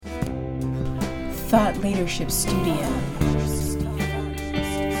Thought Leadership Studio.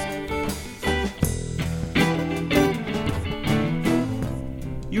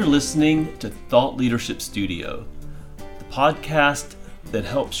 You're listening to Thought Leadership Studio, the podcast that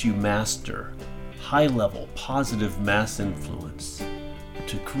helps you master high-level positive mass influence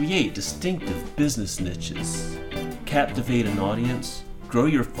to create distinctive business niches, captivate an audience, grow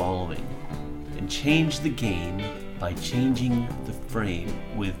your following, and change the game by changing the frame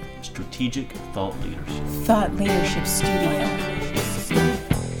with strategic thought leadership. Thought Leadership Studio.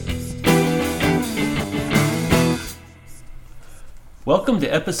 Welcome to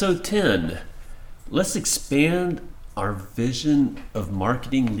episode 10. Let's expand our vision of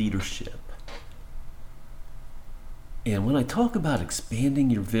marketing leadership. And when I talk about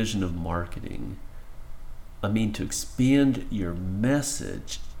expanding your vision of marketing, I mean to expand your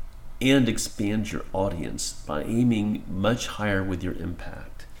message and expand your audience by aiming much higher with your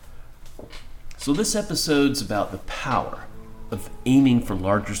impact. So this episode's about the power of aiming for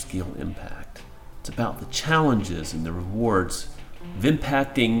larger scale impact. It's about the challenges and the rewards of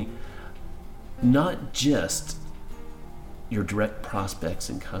impacting not just your direct prospects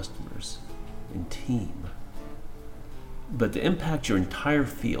and customers and team, but to impact your entire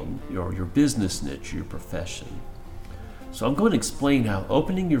field, your business niche, your profession. So I'm going to explain how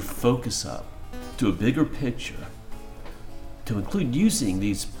opening your focus up to a bigger picture, to include using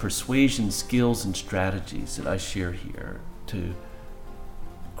these persuasion skills and strategies that I share here to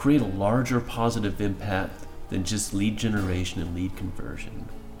create a larger positive impact than just lead generation and lead conversion,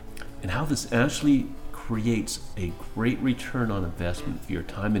 and how this actually creates a great return on investment for your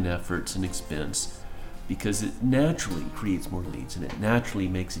time and efforts and expense, because it naturally creates more leads and it naturally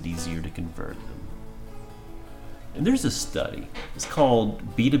makes it easier to convert them. And there's a study, it's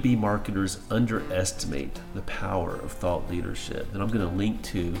called B2B Marketers Underestimate the Power of Thought Leadership, that I'm going to link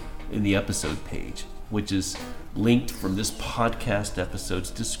to in the episode page, which is linked from this podcast episode's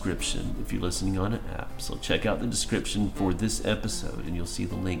description if you're listening on an app. So check out the description for this episode and you'll see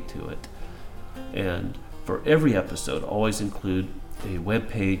the link to it. And for every episode, always include a web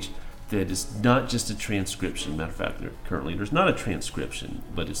page that is not just a transcription. Matter of fact, currently there's not a transcription,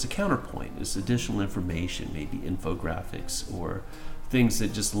 but it's a counterpoint. It's additional information, maybe infographics or things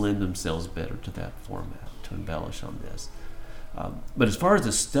that just lend themselves better to that format to embellish on this. But as far as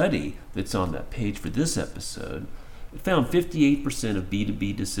the study that's on that page for this episode, it found 58% of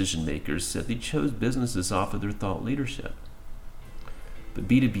B2B decision makers said they chose businesses off of their thought leadership. But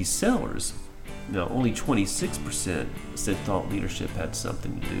B2B sellers, now only 26% said thought leadership had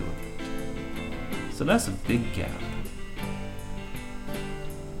something to do with it. So that's a big gap.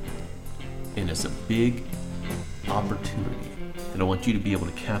 And it's a big opportunity that I want you to be able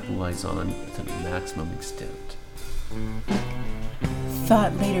to capitalize on to the maximum extent.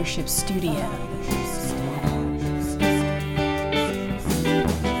 Thought Leadership Studio.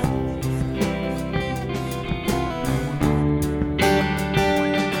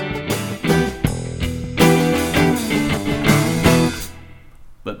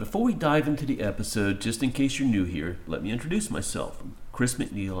 But before we dive into the episode, just in case you're new here, let me introduce myself. I'm Chris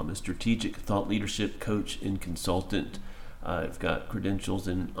McNeil. I'm a strategic thought leadership coach and consultant. I've got credentials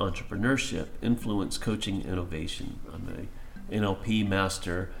in entrepreneurship, influence, coaching, innovation. I'm a NLP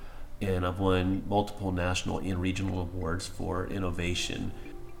master, and I've won multiple national and regional awards for innovation.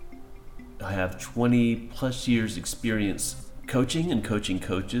 I have 20 plus years experience coaching and coaching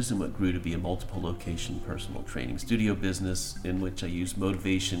coaches in what grew to be a multiple location personal training studio business in which I use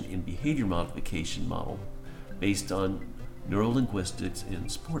motivation and behavior modification model based on neurolinguistics and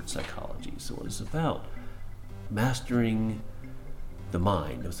sports psychology. So it was about mastering the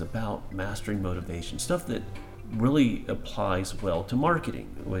mind. It was about mastering motivation, stuff that really applies well to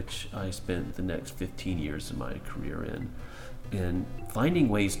marketing, which I spent the next 15 years of my career in, and finding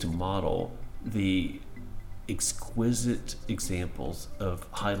ways to model the exquisite examples of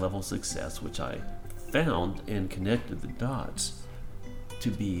high-level success, which I found and connected the dots to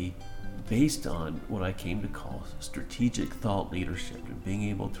be based on what I came to call strategic thought leadership and being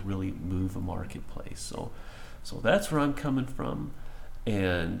able to really move a marketplace. So that's where I'm coming from,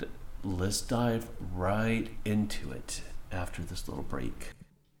 and let's dive right into it after this little break.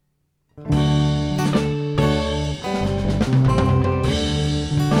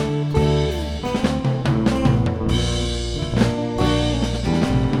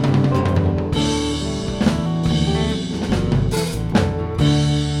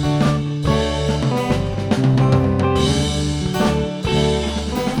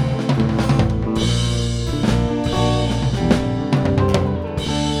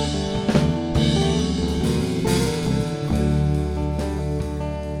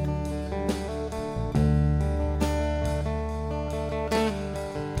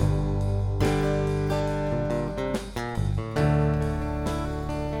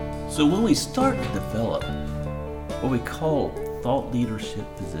 So when we start to develop what we call thought leadership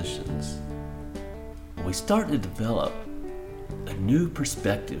positions, when we start to develop a new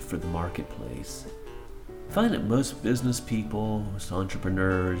perspective for the marketplace, I find that most business people, most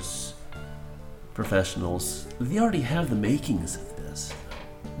entrepreneurs, professionals, they already have the makings of this.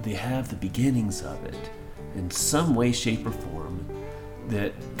 They have the beginnings of it in some way, shape, or form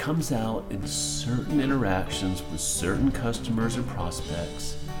that comes out in certain interactions with certain customers or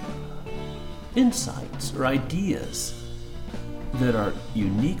prospects, insights or ideas that are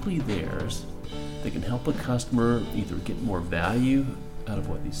uniquely theirs that can help a customer either get more value out of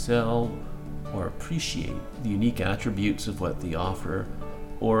what they sell or appreciate the unique attributes of what they offer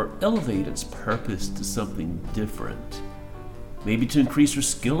or elevate its purpose to something different. Maybe to increase their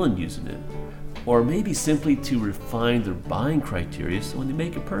skill in using it, or maybe simply to refine their buying criteria so when they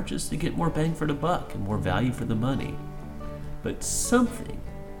make a purchase they get more bang for the buck and more value for the money. But something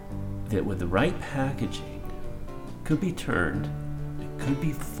that with the right packaging could be turned, it could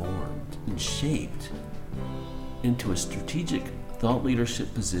be formed and shaped into a strategic thought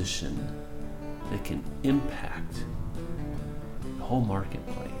leadership position that can impact the whole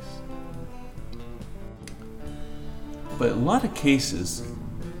marketplace. But in a lot of cases,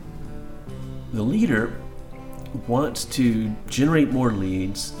 the leader wants to generate more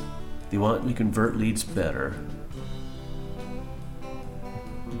leads. They want to convert leads better.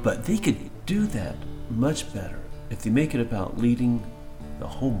 But they could do that much better if they make it about leading the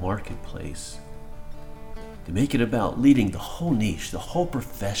whole marketplace. They make it about leading the whole niche, the whole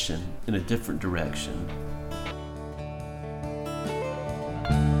profession in a different direction.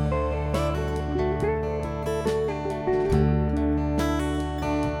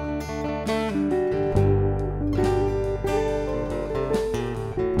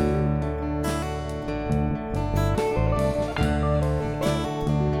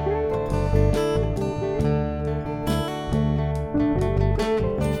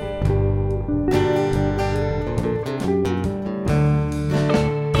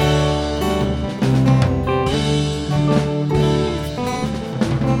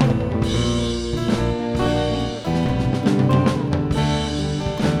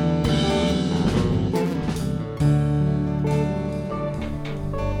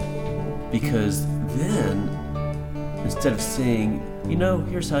 Because then, instead of saying,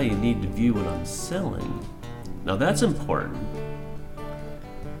 here's how you need to view what I'm selling, now that's important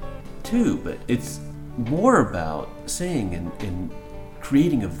too, but it's more about saying and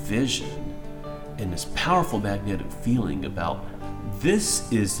creating a vision and this powerful magnetic feeling about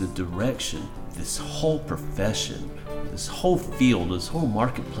this is the direction this whole profession, this whole field, this whole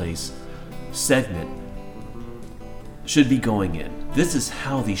marketplace segment should be going in. This is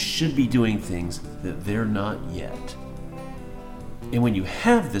how they should be doing things that they're not yet. And when you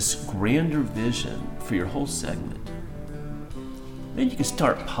have this grander vision for your whole segment, then you can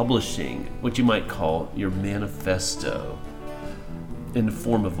start publishing what you might call your manifesto in the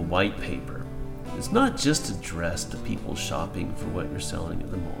form of a white paper. It's not just addressed to people shopping for what you're selling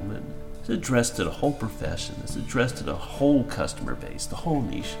at the moment. It's addressed to the whole profession. It's addressed to the whole customer base, the whole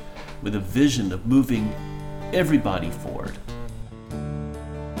niche, with a vision of moving everybody forward.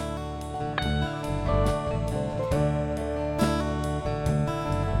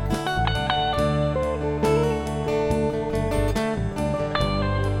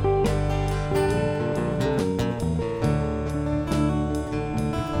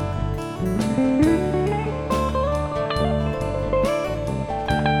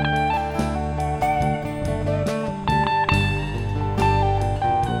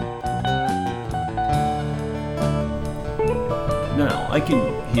 Now, I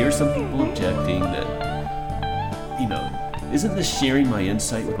can hear some people objecting that, isn't this sharing my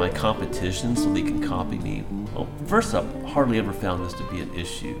insight with my competition so they can copy me? Well, first up, hardly ever found this to be an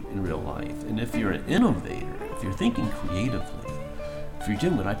issue in real life. And if you're an innovator, if you're thinking creatively, if you're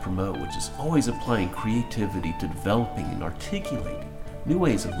doing what I promote, which is always applying creativity to developing and articulating new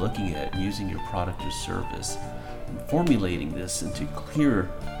ways of looking at and using your product or service, and formulating this into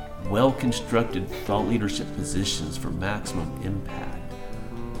clear, well-constructed thought leadership positions for maximum impact.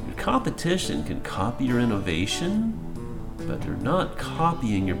 Your competition can copy your innovation, but they're not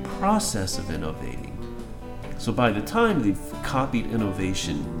copying your process of innovating. So by the time they've copied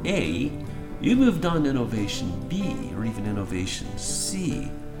innovation A, you moved on to innovation B or even innovation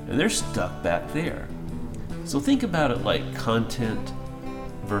C, and they're stuck back there. So think about it like content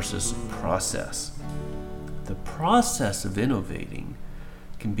versus process. The process of innovating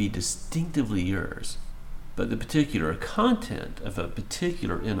can be distinctively yours, but the particular content of a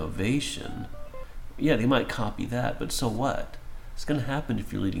particular innovation, they might copy that, but so what? It's going to happen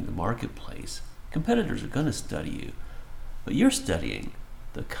if you're leading the marketplace. Competitors are going to study you, but you're studying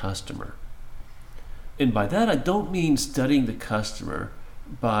the customer. And by that, I don't mean studying the customer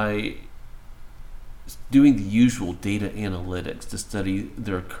by doing the usual data analytics to study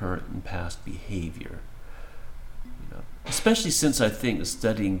their current and past behavior. Especially since I think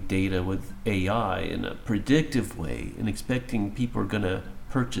studying data with AI in a predictive way and expecting people are going to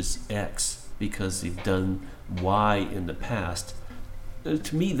purchase X because they've done Y in the past,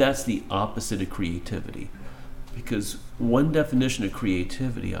 to me that's the opposite of creativity. Because one definition of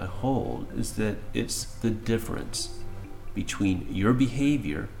creativity I hold is that it's the difference between your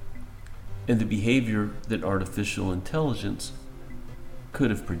behavior and the behavior that artificial intelligence could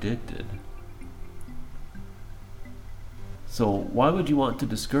have predicted. So why would you want to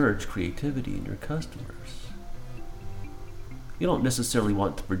discourage creativity in your customers? You don't necessarily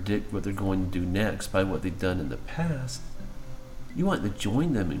want to predict what they're going to do next by what they've done in the past. You want to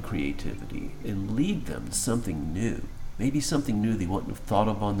join them in creativity and lead them to something new, maybe something new they wouldn't have thought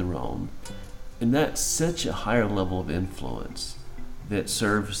of on their own. And that's such a higher level of influence that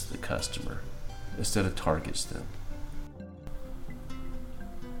serves the customer instead of targets them.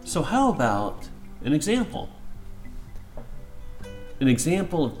 So how about an example? An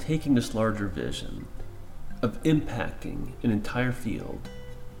example of taking this larger vision, of impacting an entire field,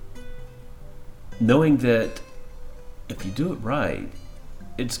 knowing that if you do it right,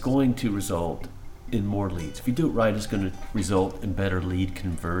 it's going to result in more leads. If you do it right, it's going to result in better lead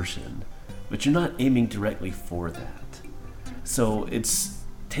conversion, but you're not aiming directly for that. So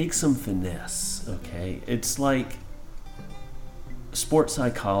take some finesse, okay? It's like sports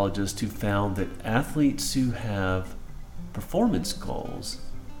psychologists who found that athletes who have performance goals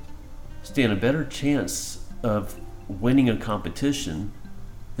stand a better chance of winning a competition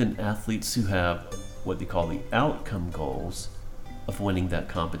than athletes who have what they call the outcome goals of winning that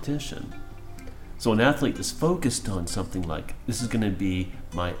competition. So an athlete is focused on something like, this is going to be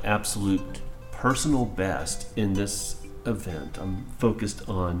my absolute personal best in this event. I'm focused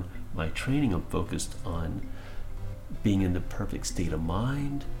on my training. I'm focused on being in the perfect state of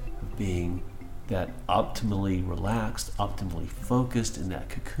mind, of being that optimally relaxed, optimally focused, in that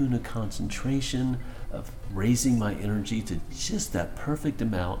cocoon of concentration, of raising my energy to just that perfect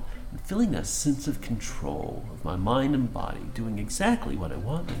amount, and feeling that sense of control of my mind and body, doing exactly what I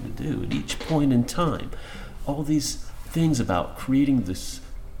want them to do at each point in time. All these things about creating this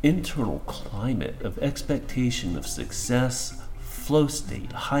internal climate of expectation of success, flow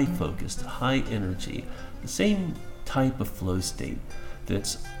state, high focused, high energy, the same type of flow state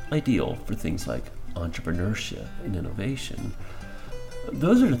that's ideal for things like entrepreneurship and innovation.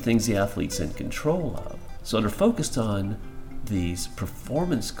 Those are the things the athlete's in control of. So they're focused on these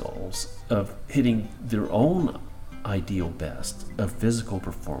performance goals of hitting their own ideal best of physical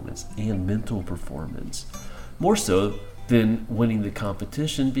performance and mental performance, more so than winning the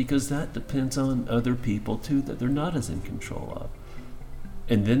competition, because that depends on other people too that they're not as in control of.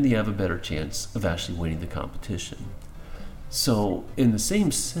 And then they have a better chance of actually winning the competition. So in the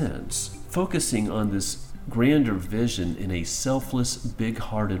same sense, focusing on this grander vision in a selfless,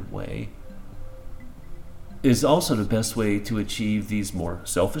 big-hearted way is also the best way to achieve these more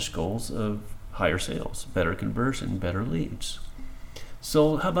selfish goals of higher sales, better conversion, better leads.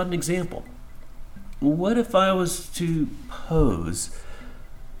 So how about an example? What if I was to pose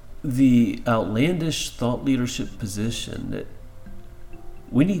the outlandish thought leadership position that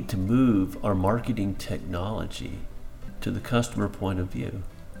we need to move our marketing technology to the customer point of view?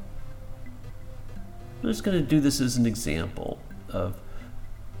 I'm just going to do this as an example of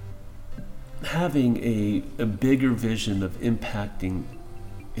having a bigger vision of impacting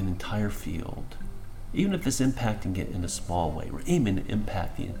an entire field. Even if it's impacting it in a small way, we're aiming to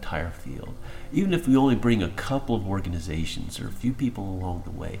impact the entire field. Even if we only bring a couple of organizations or a few people along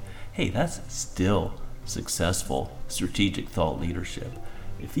the way, hey, that's still successful strategic thought leadership.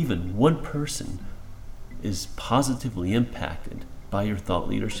 If even one person is positively impacted by your thought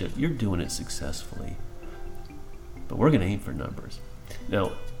leadership, you're doing it successfully. But we're going to aim for numbers.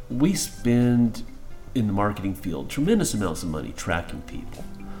 Now, we spend in the marketing field tremendous amounts of money tracking people.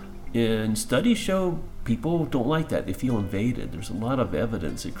 And studies show people don't like that. They feel invaded. There's a lot of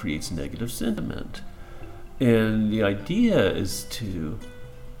evidence it creates negative sentiment. And the idea is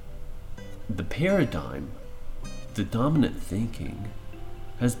the paradigm, the dominant thinking,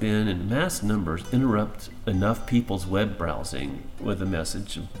 has been in mass numbers interrupt enough people's web browsing with a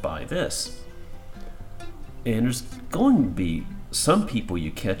message of buy this. And there's going to be some people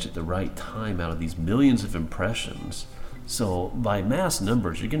you catch at the right time out of these millions of impressions. So by mass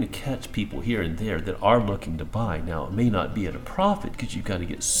numbers, you're going to catch people here and there that are looking to buy. Now, it may not be at a profit because you've got to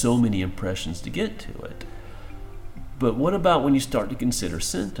get so many impressions to get to it. But what about when you start to consider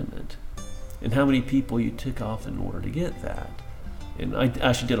sentiment and how many people you tick off in order to get that? And I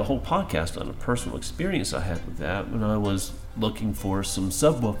actually did a whole podcast on a personal experience I had with that when I was looking for some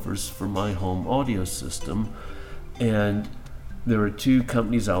subwoofers for my home audio system. And there were two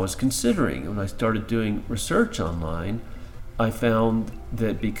companies I was considering. When I started doing research online, I found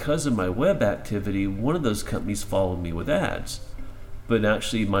that because of my web activity, one of those companies followed me with ads. But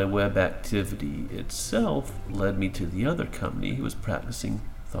actually my web activity itself led me to the other company who was practicing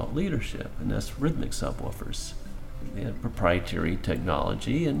thought leadership, and that's Rhythmic Subwoofers. They had proprietary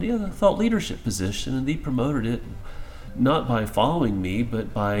technology and they had a thought leadership position, and they promoted it not by following me,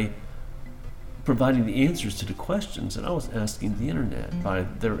 but by providing the answers to the questions that I was asking the internet by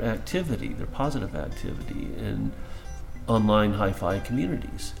their activity, their positive activity in online hi-fi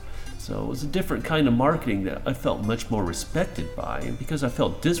communities. So it was a different kind of marketing that I felt much more respected by, and because I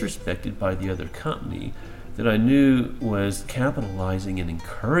felt disrespected by the other company that I knew was capitalizing and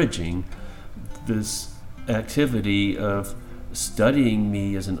encouraging this activity of studying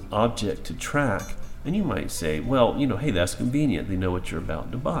me as an object to track. And you might say, well, hey, that's convenient. They know what you're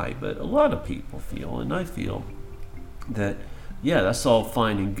about to buy. But a lot of people feel, and I feel, that, yeah, that's all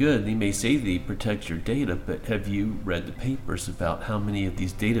fine and good. They may say they protect your data, but have you read the papers about how many of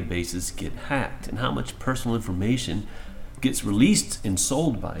these databases get hacked and how much personal information gets released and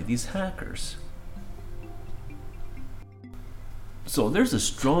sold by these hackers? So there's a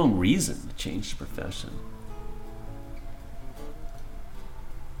strong reason to change the profession.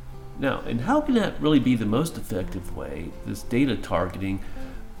 Now, and how can that really be the most effective way, this data targeting,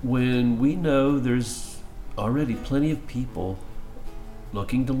 when we know there's already plenty of people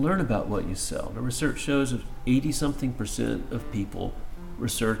looking to learn about what you sell? The research shows that 80-something% of people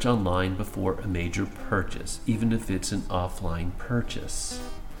research online before a major purchase, even if it's an offline purchase.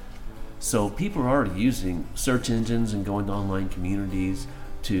 So people are already using search engines and going to online communities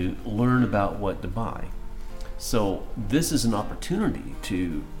to learn about what to buy. So this is an opportunity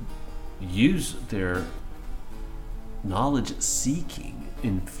to use their knowledge seeking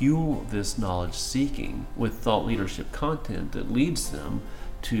and fuel this knowledge seeking with thought leadership content that leads them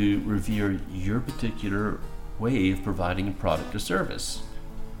to revere your particular way of providing a product or service.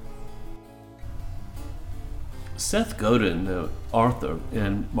 Seth Godin, the author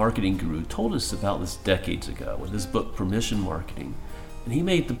and marketing guru, told us about this decades ago with his book Permission Marketing. And he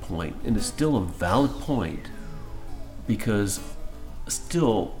made the point, and it's still a valid point, because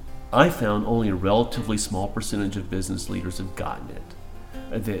still I found only a relatively small percentage of business leaders have gotten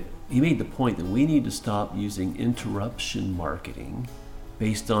it. That he made the point that we need to stop using interruption marketing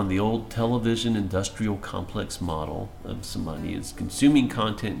based on the old television industrial complex model of somebody is consuming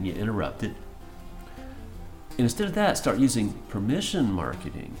content and you interrupt it. And instead of that, start using permission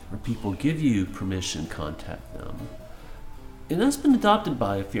marketing, where people give you permission, contact them. And that's been adopted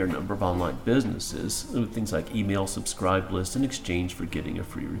by a fair number of online businesses, things like email subscribe lists in exchange for getting a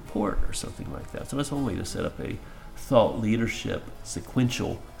free report or something like that. So that's one way to set up a thought leadership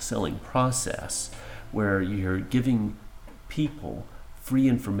sequential selling process where you're giving people free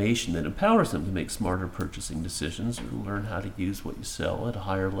information that empowers them to make smarter purchasing decisions or learn how to use what you sell at a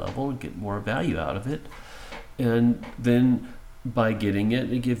higher level and get more value out of it. And then by getting it,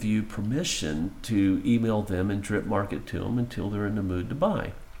 they give you permission to email them and drip market to them until they're in the mood to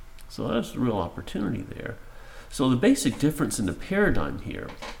buy. So that's a real opportunity there. So the basic difference in the paradigm here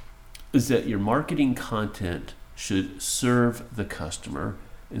is that your marketing content should serve the customer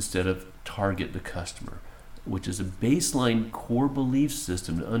instead of target the customer, which is a baseline core belief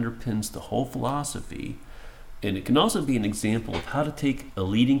system that underpins the whole philosophy. And it can also be an example of how to take a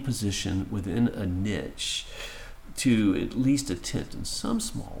leading position within a niche to at least attempt in some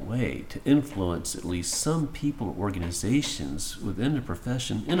small way to influence at least some people or organizations within the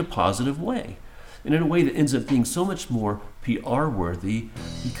profession in a positive way. And in a way that ends up being so much more PR worthy,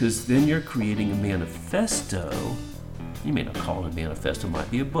 because then you're creating a manifesto. You may not call it a manifesto, it might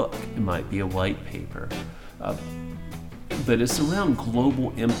be a book, it might be a white paper. But it's around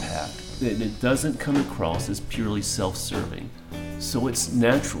global impact, and it doesn't come across as purely self-serving. So it's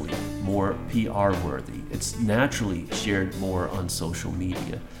naturally more PR worthy. It's naturally shared more on social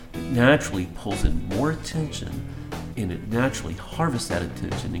media. It naturally pulls in more attention, and it naturally harvests that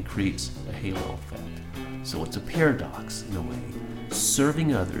attention and creates a halo effect. So it's a paradox in a way.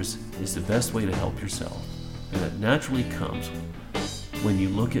 Serving others is the best way to help yourself. And that naturally comes when you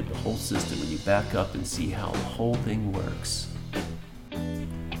look at the whole system and you back up and see how the whole thing works.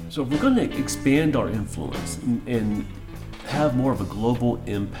 So if we're going to expand our influence and have more of a global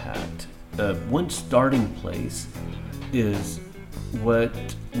impact. One starting place is what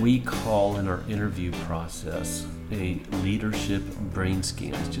we call in our interview process a leadership brain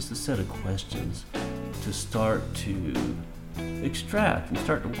scan. It's just a set of questions to start to extract and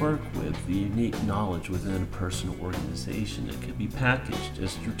start to work with the unique knowledge within a personal organization that could be packaged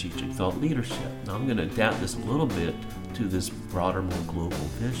as strategic thought leadership. Now I'm going to adapt this a little bit to this broader, more global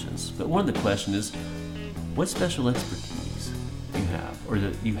visions. But one of the questions is, what special expertise do you have, or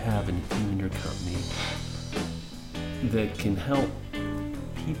that you have in the team in your company that can help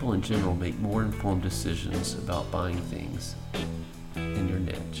people in general make more informed decisions about buying things in your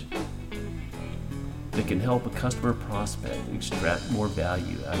niche, that can help a customer prospect extract more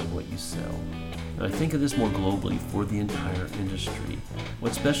value out of what you sell? And I think of this more globally for the entire industry.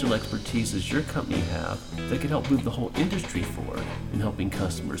 What special expertise does your company have that can help move the whole industry forward in helping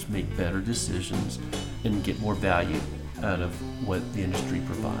customers make better decisions and get more value out of what the industry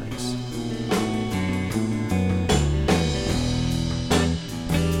provides?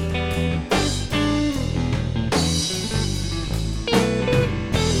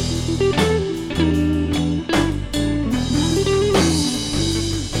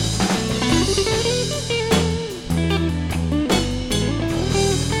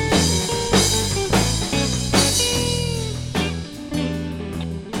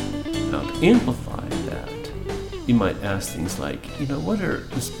 Amplify that, you might ask things like, what are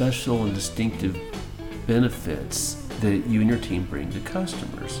the special and distinctive benefits that you and your team bring to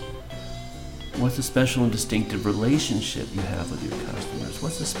customers? What's the special and distinctive relationship you have with your customers?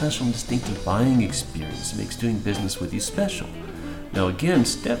 What's the special and distinctive buying experience that makes doing business with you special? Now again,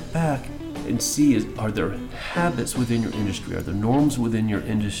 step back and see, are there habits within your industry? Are there norms within your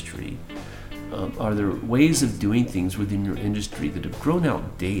industry? Are there ways of doing things within your industry that have grown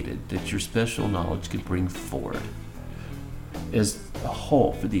outdated that your special knowledge could bring forward as a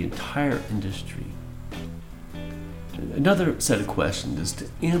whole for the entire industry? Another set of questions is to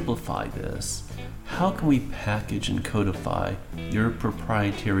amplify this. How can we package and codify your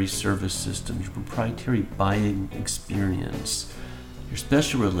proprietary service system, your proprietary buying experience, your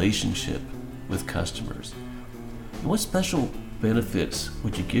special relationship with customers? And what special benefits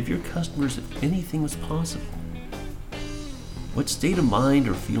would you give your customers if anything was possible? What state of mind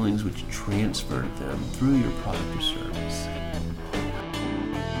or feelings would you transfer to them through your product or service?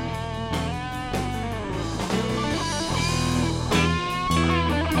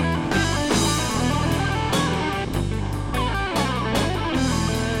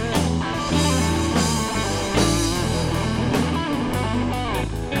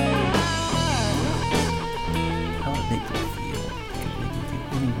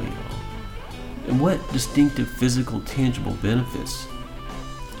 And what distinctive physical, tangible benefits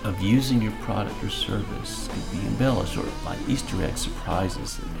of using your product or service could be embellished or by Easter egg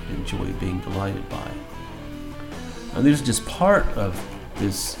surprises that you enjoy being delighted by? Now, there's just part of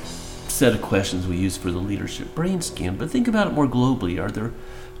this set of questions we use for the leadership brain scan, but think about it more globally.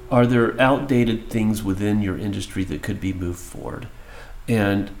 Are there outdated things within your industry that could be moved forward?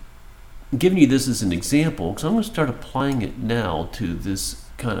 And I'm giving you this as an example because I'm going to start applying it now to this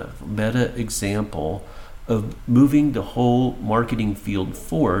kind of meta example of moving the whole marketing field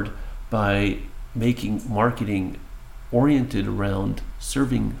forward by making marketing oriented around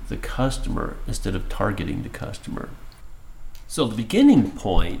serving the customer instead of targeting the customer. So the beginning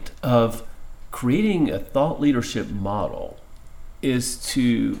point of creating a thought leadership model is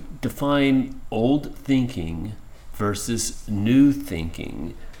to define old thinking versus new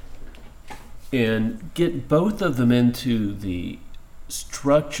thinking and get both of them into the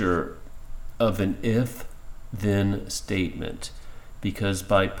structure of an if-then statement, because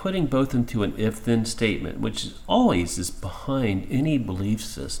by putting both into an if-then statement, which always is behind any belief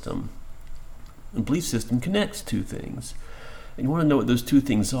system, the belief system connects two things, and you want to know what those two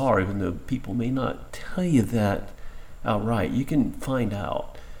things are, even though people may not tell you that outright. You can find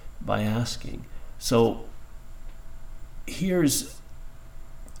out by asking. So here's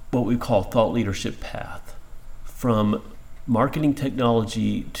what we call thought leadership path, from marketing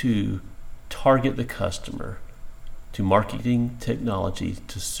technology to target the customer, to marketing technology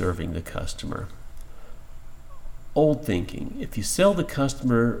to serving the customer. Old thinking: if you sell the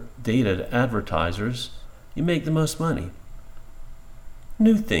customer data to advertisers, you make the most money.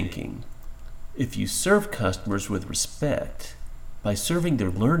 New thinking: if you serve customers with respect by serving their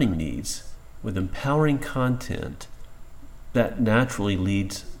learning needs with empowering content, that naturally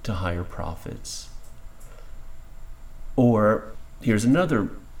leads to higher profits. Or here's another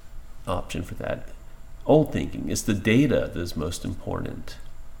option for that. Old thinking: it's the data that is most important.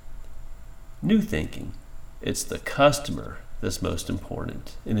 New thinking: It's the customer that's most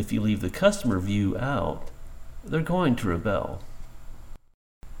important. And if you leave the customer view out, they're going to rebel.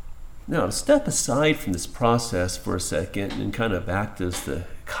 Now, to step aside from this process for a second and kind of act as the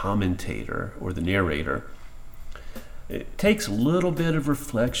commentator or the narrator, it takes a little bit of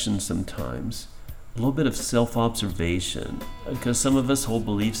reflection sometimes, a little bit of self-observation, because some of us hold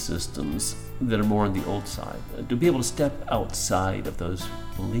belief systems that are more on the old side, to be able to step outside of those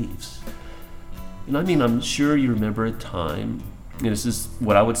beliefs. And I'm sure you remember a time, and this is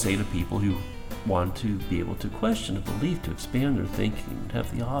what I would say to people who want to be able to question a belief, to expand their thinking,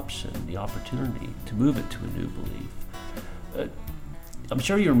 have the option, the opportunity to move it to a new belief. I'm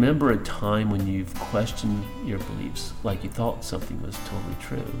sure you remember a time when you've questioned your beliefs, like you thought something was totally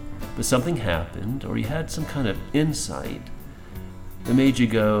true, but something happened, or you had some kind of insight that made you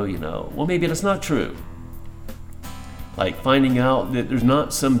go, well, maybe that's not true. Like finding out that there's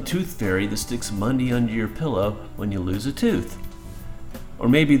not some tooth fairy that sticks money under your pillow when you lose a tooth. Or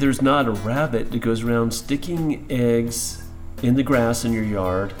maybe there's not a rabbit that goes around sticking eggs in the grass in your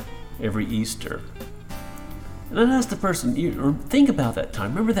yard every Easter. And I'd ask the person, think about that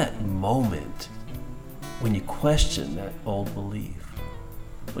time. Remember that moment when you questioned that old belief,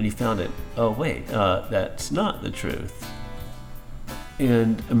 when you found it, that's not the truth.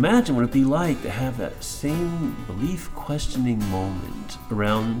 And imagine what it'd be like to have that same belief questioning moment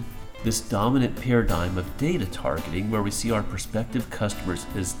around this dominant paradigm of data targeting, where we see our prospective customers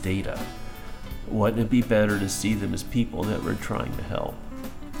as data. Wouldn't it be better to see them as people that we're trying to help?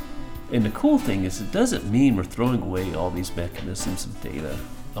 And the cool thing is, it doesn't mean we're throwing away all these mechanisms of data,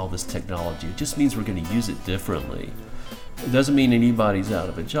 all this technology. It just means we're going to use it differently. It doesn't mean anybody's out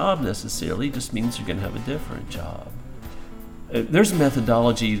of a job necessarily. It just means you're going to have a different job. There's a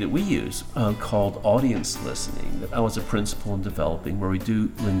methodology that we use called audience listening that I was a principal in developing, where we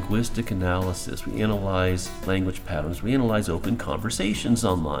do linguistic analysis. We analyze language patterns. We analyze open conversations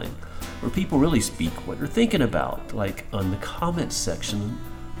online, where people really speak what they're thinking about, like on the comments section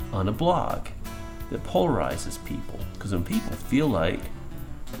on a blog, that polarizes people. Because when people feel like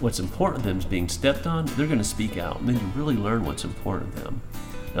what's important to them is being stepped on, they're going to speak out, and then you really learn what's important to them.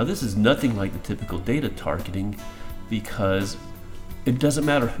 Now, this is nothing like the typical data targeting, because it doesn't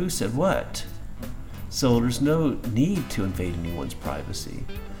matter who said what. So there's no need to invade anyone's privacy.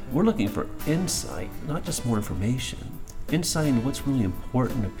 We're looking for insight, not just more information. Insight into what's really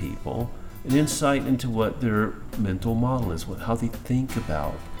important to people, and insight into what their mental model is, how they think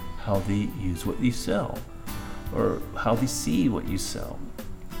about, how they use what you sell, or how they see what you sell.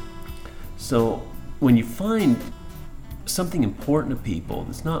 So when you find something important to people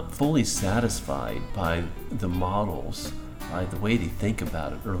that's not fully satisfied by the models, by the way they think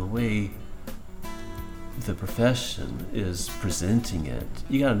about it, or the way the profession is presenting it,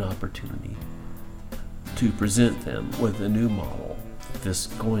 you got an opportunity to present them with a new model that's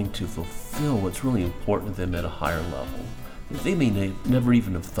going to fulfill what's really important to them at a higher level that they may never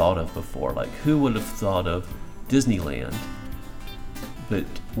even have thought of before. Like, who would have thought of Disneyland? But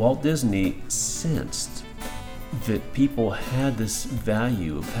Walt Disney sensed that people had this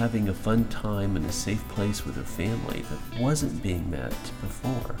value of having a fun time in a safe place with their family that wasn't being met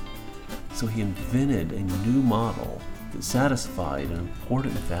before. So he invented a new model that satisfied an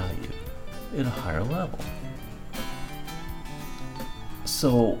important value at a higher level.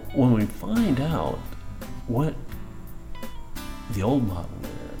 So when we find out what the old model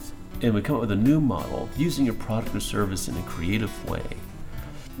is, and we come up with a new model using your product or service in a creative way,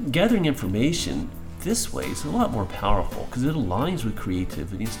 gathering information this way is a lot more powerful because it aligns with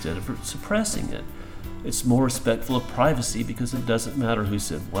creativity instead of suppressing it. It's more respectful of privacy because it doesn't matter who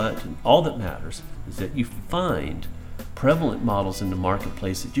said what, and all that matters is that you find prevalent models in the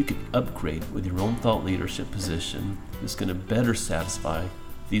marketplace that you can upgrade with your own thought leadership position that's going to better satisfy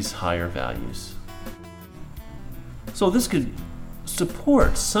these higher values. So this could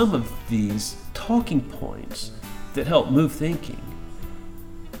support some of these talking points that help move thinking.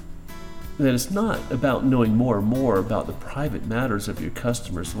 That it's not about knowing more and more about the private matters of your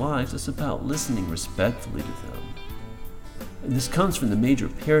customers' lives, it's about listening respectfully to them. And this comes from the major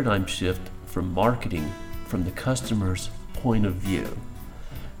paradigm shift from marketing from the customer's point of view.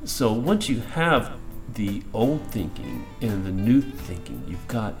 So once you have the old thinking and the new thinking, you've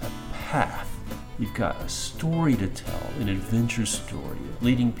got a path, you've got a story to tell, an adventure story,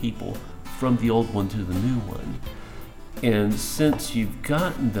 leading people from the old one to the new one. And since you've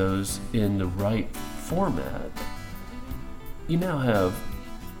gotten those in the right format, you now have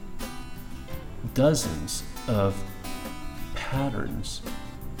dozens of patterns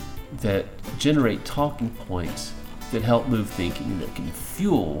that generate talking points that help move thinking, that can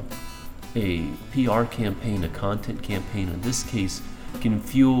fuel a PR campaign, a content campaign, in this case, can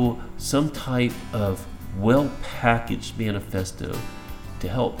fuel some type of well-packaged manifesto to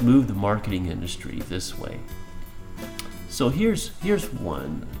help move the marketing industry this way. So here's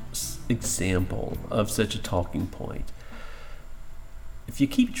one example of such a talking point. If you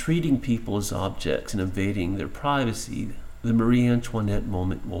keep treating people as objects and invading their privacy, the Marie Antoinette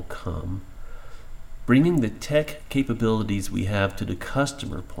moment will come. Bringing the tech capabilities we have to the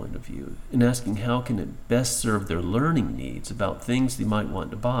customer point of view and asking how can it best serve their learning needs about things they might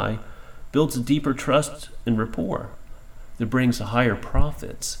want to buy builds a deeper trust and rapport that brings higher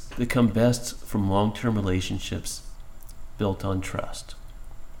profits that come best from long-term relationships built on trust.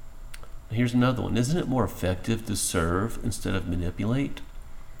 Here's another one. Isn't it more effective to serve instead of manipulate?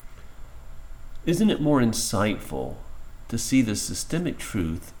 Isn't it more insightful to see the systemic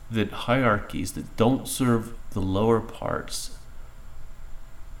truth that hierarchies that don't serve the lower parts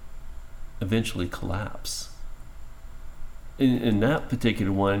eventually collapse? And that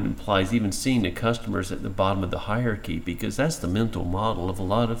particular one implies even seeing the customers at the bottom of the hierarchy, because that's the mental model of a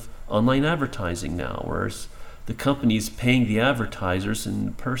lot of online advertising now, whereas the company's paying the advertisers and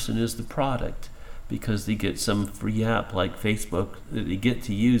the person is the product because they get some free app like Facebook that they get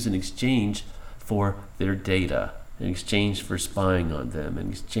to use in exchange for their data, in exchange for spying on them,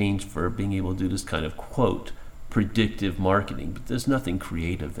 in exchange for being able to do this kind of, quote, predictive marketing. But there's nothing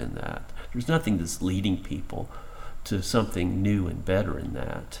creative in that. There's nothing that's leading people to something new and better in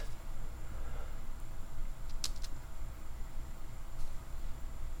that.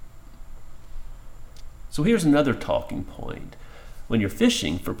 So here's another talking point. When you're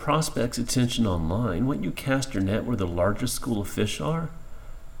fishing for prospects' attention online, wouldn't you cast your net where the largest school of fish are?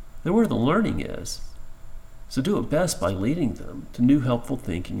 They're where the learning is. So do it best by leading them to new helpful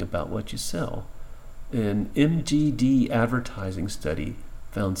thinking about what you sell. An MGD advertising study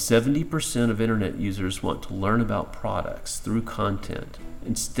found 70% of internet users want to learn about products through content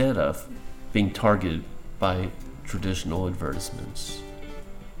instead of being targeted by traditional advertisements.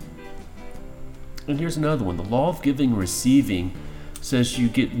 And here's another one. The law of giving and receiving says you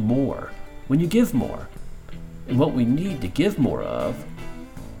get more when you give more. And what we need to give more of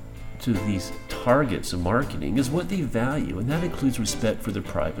to these targets of marketing is what they value, and that includes respect for their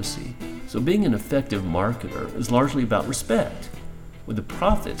privacy. So being an effective marketer is largely about respect, with the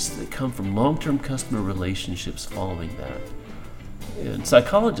profits that come from long-term customer relationships following that. And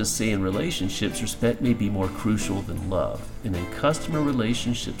psychologists say in relationships, respect may be more crucial than love. And in customer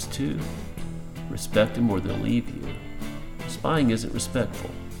relationships too, respect them or they'll leave you. Spying isn't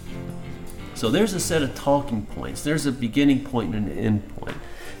respectful. So there's a set of talking points. There's a beginning point and an end point.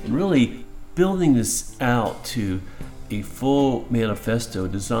 And really building this out to a full manifesto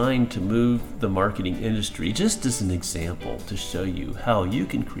designed to move the marketing industry, just as an example to show you how you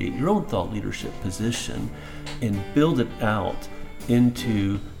can create your own thought leadership position and build it out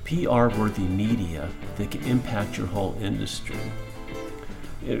into PR-worthy media that can impact your whole industry.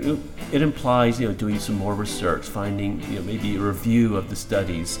 It implies, doing some more research, finding, maybe a review of the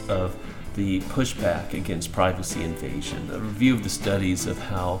studies of the pushback against privacy invasion, a review of the studies of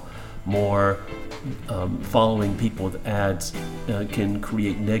how more following people with ads can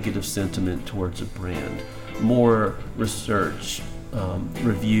create negative sentiment towards a brand, more research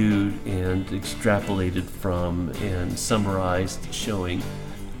reviewed and extrapolated from and summarized showing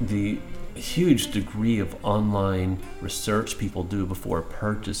the huge degree of online research people do before a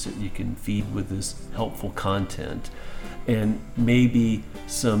purchase that you can feed with this helpful content, and maybe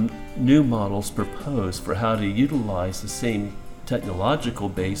some new models proposed for how to utilize the same technological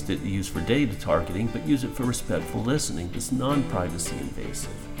base that you use for data targeting, but use it for respectful listening that's non-privacy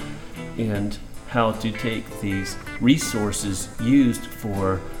invasive, and how to take these resources used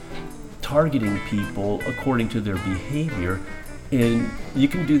for targeting people according to their behavior, and you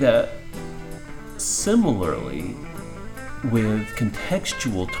can do that similarly with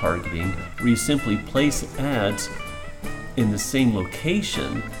contextual targeting, where you simply place ads in the same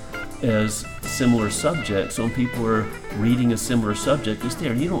location as similar subjects. So when people are reading a similar subject, it's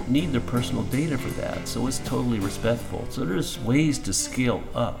there. You don't need their personal data for that, so it's totally respectful. So there's ways to scale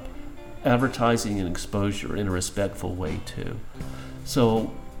up advertising and exposure in a respectful way too.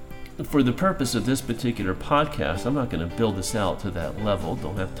 So for the purpose of this particular podcast, I'm not going to build this out to that level.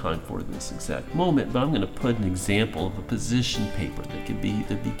 Don't have time for this exact moment, but I'm going to put an example of a position paper that could be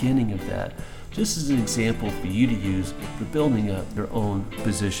the beginning of that, just as an example for you to use for building up your own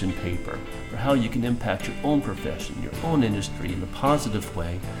position paper, for how you can impact your own profession, your own industry in a positive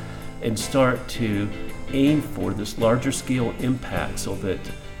way, and start to aim for this larger scale impact so that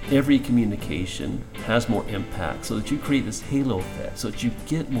every communication has more impact, so that you create this halo effect, so that you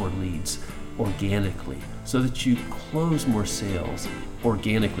get more leads organically, so that you close more sales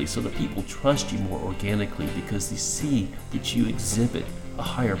organically, so that people trust you more organically because they see that you exhibit a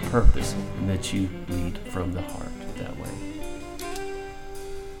higher purpose and that you lead from the heart that way.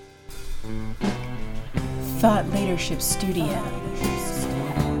 Thought Leadership Studio.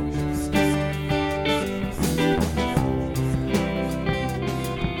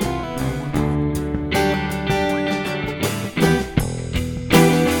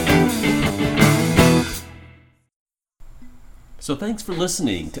 So thanks for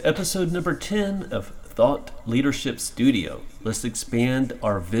listening to episode number 10 of Thought Leadership Studio. Let's expand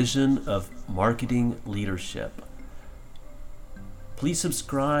our vision of marketing leadership. Please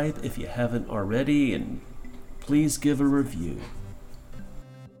subscribe if you haven't already, and please give a review.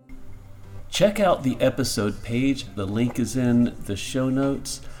 Check out the episode page. The link is in the show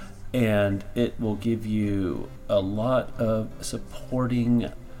notes, and it will give you a lot of supporting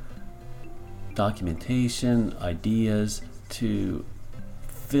documentation, ideas to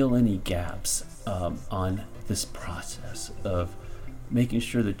fill any gaps on this process of making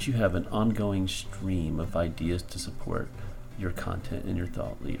sure that you have an ongoing stream of ideas to support your content and your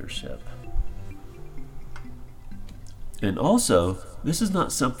thought leadership. And also, this is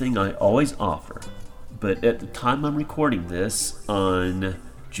not something I always offer, but at the time I'm recording this on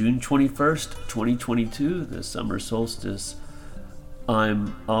June 21st, 2022, the summer solstice,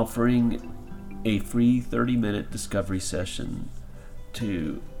 I'm offering a free 30-minute discovery session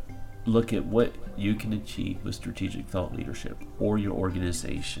to look at what you can achieve with strategic thought leadership or your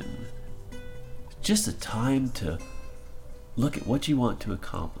organization. Just a time to look at what you want to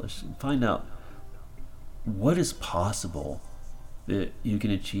accomplish and find out what is possible that you can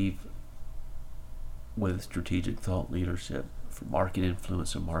achieve with strategic thought leadership for market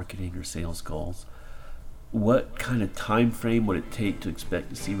influence or marketing or sales goals. What kind of time frame would it take to expect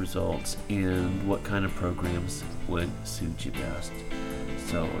to see results, and what kind of programs would suit you best?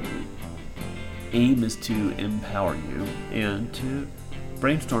 So the aim is to empower you and to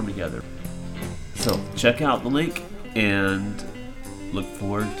brainstorm together. So check out the link and look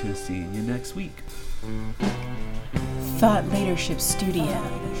forward to seeing you next week. Thought Leadership Studio.